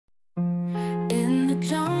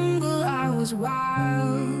was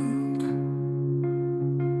wild,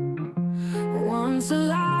 once a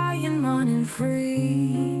lion running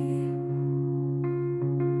free,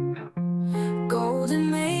 golden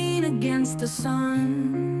mane against the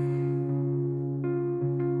sun.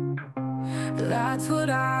 That's what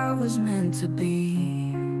I was meant to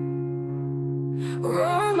be.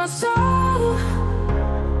 Roar my soul,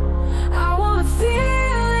 I wanna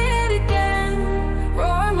feel it again.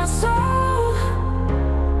 Roar my soul,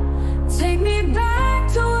 take me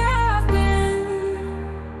back to where I've been.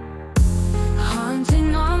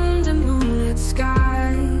 Hunting under moonlit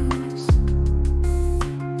skies,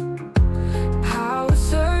 power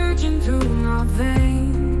surging through my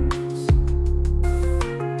veins.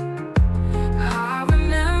 I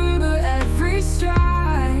remember every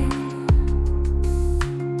stride,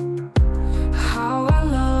 how I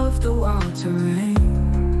love the wild terrain.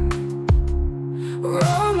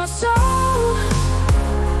 Roar my soul,